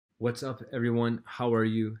What's up, everyone? How are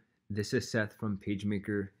you? This is Seth from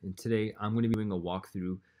Pagemaker, and today I'm going to be doing a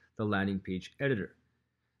walkthrough the landing page editor.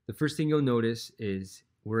 The first thing you'll notice is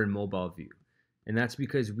we're in mobile view, and that's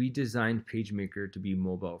because we designed Pagemaker to be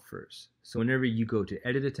mobile first. So whenever you go to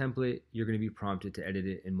edit a template, you're going to be prompted to edit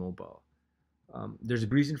it in mobile. There's a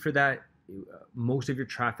reason for that. Most of your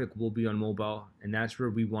traffic will be on mobile, and that's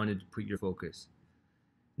where we wanted to put your focus.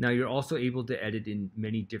 Now, you're also able to edit in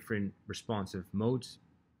many different responsive modes.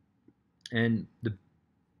 And the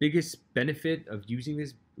biggest benefit of using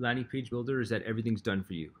this landing page builder is that everything's done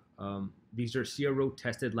for you. These are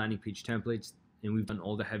CRO-tested landing page templates, and we've done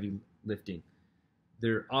all the heavy lifting.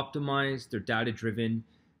 They're optimized, they're data-driven,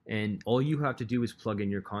 and all you have to do is plug in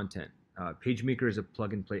your content. Pagemaker is a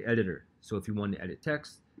plug-and-play editor, so if you want to edit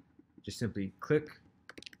text, just simply click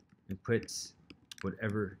and put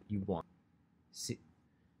whatever you want.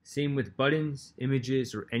 Same with buttons,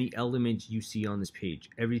 images, or any element you see on this page.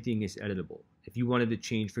 Everything is editable. If you wanted to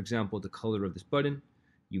change, for example, the color of this button,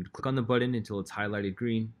 you would click on the button until it's highlighted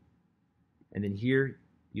green. And then here,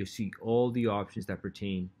 you'll see all the options that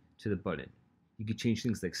pertain to the button. You could change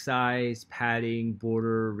things like size, padding,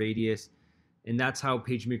 border, radius, and that's how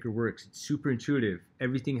PageMaker works. It's super intuitive.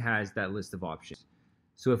 Everything has that list of options.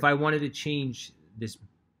 So if I wanted to change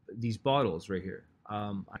these bottles right here,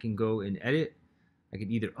 I can go and edit. I could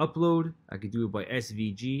either upload, I could do it by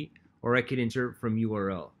SVG, or I could insert from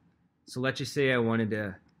URL. So let's just say I wanted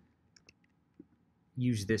to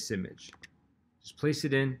use this image. Just place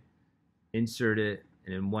it in, insert it,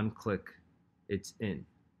 and in one click, it's in.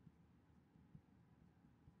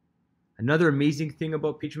 Another amazing thing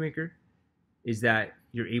about PageMaker is that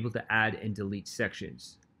you're able to add and delete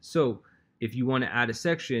sections. So if you want to add a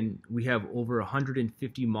section, we have over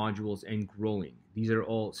 150 modules and growing. These are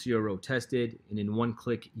all CRO tested, and in one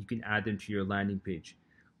click, you can add them to your landing page.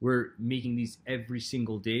 We're making these every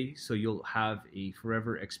single day, so you'll have a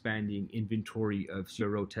forever expanding inventory of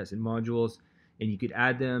CRO tested modules, and you could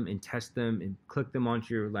add them and test them and click them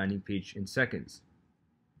onto your landing page in seconds.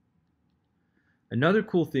 Another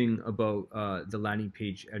cool thing about the landing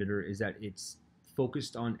page editor is that it's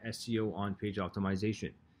focused on SEO on-page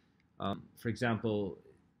optimization. For example,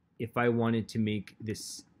 if I wanted to make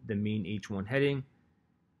this the main H1 heading,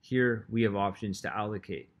 here we have options to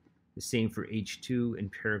allocate. The same for H2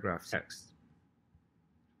 and paragraph text.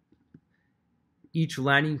 Each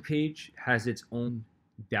landing page has its own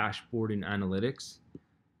dashboard and analytics.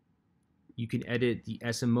 You can edit the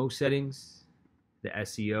SMO settings, the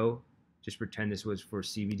SEO. Just pretend this was for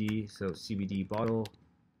CBD, so CBD bottle,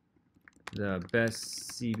 the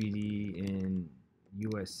best CBD in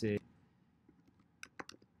USA.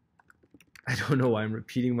 I don't know why I'm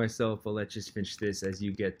repeating myself, but let's just finish this as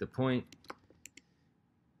you get the point.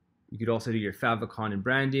 You could also do your favicon and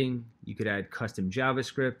branding. You could add custom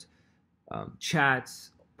JavaScript, chats,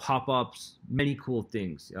 pop-ups, many cool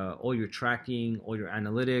things. All your tracking, all your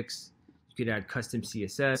analytics. You could add custom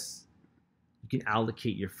CSS. You can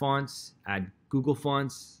allocate your fonts, add Google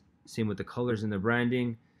fonts, same with the colors and the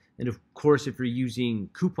branding. And of course, if you're using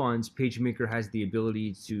coupons, PageMaker has the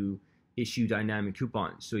ability to issue dynamic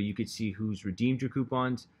coupons. So you could see who's redeemed your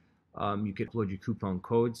coupons. You could upload your coupon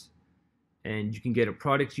codes, and you can get a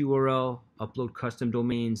product URL, upload custom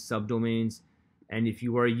domains, subdomains, and if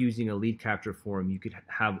you are using a lead capture form, you could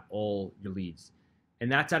have all your leads.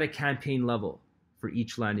 And that's at a campaign level for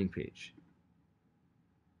each landing page.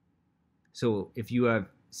 So if you have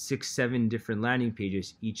 6, 7 different landing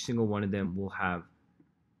pages, each single one of them will have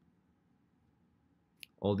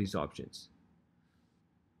all these options.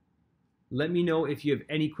 Let me know if you have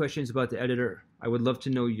any questions about the editor. I would love to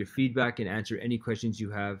know your feedback and answer any questions you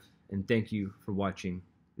have. And thank you for watching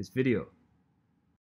this video.